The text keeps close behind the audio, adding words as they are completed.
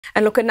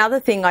And look, another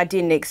thing I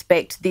didn't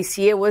expect this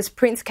year was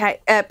Princess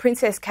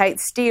Kate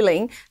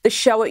stealing the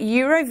show at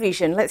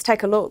Eurovision. Let's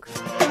take a look.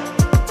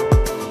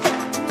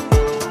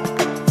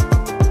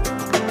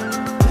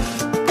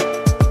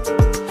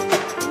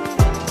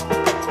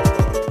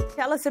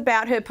 Tell us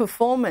about her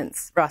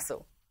performance,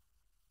 Russell.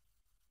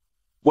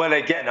 Well,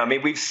 again, I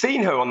mean, we've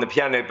seen her on the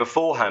piano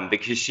beforehand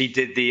because she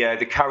did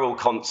the Carol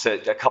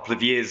concert a couple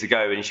of years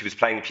ago and she was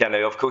playing the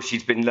piano. Of course,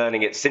 she's been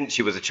learning it since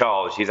she was a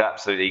child. She's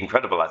absolutely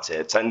incredible at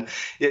it. And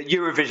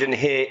Eurovision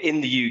here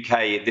in the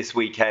UK this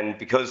weekend,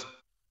 because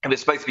it was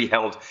supposed to be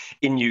held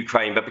in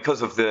Ukraine, but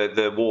because of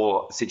the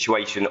war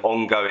situation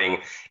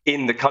ongoing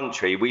in the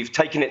country, we've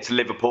taken it to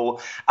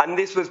Liverpool. And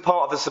this was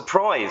part of a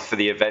surprise for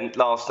the event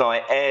last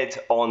night, aired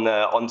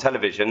on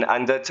television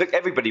and took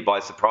everybody by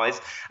surprise.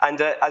 And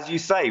as you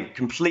say,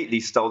 completely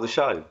stole the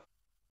show.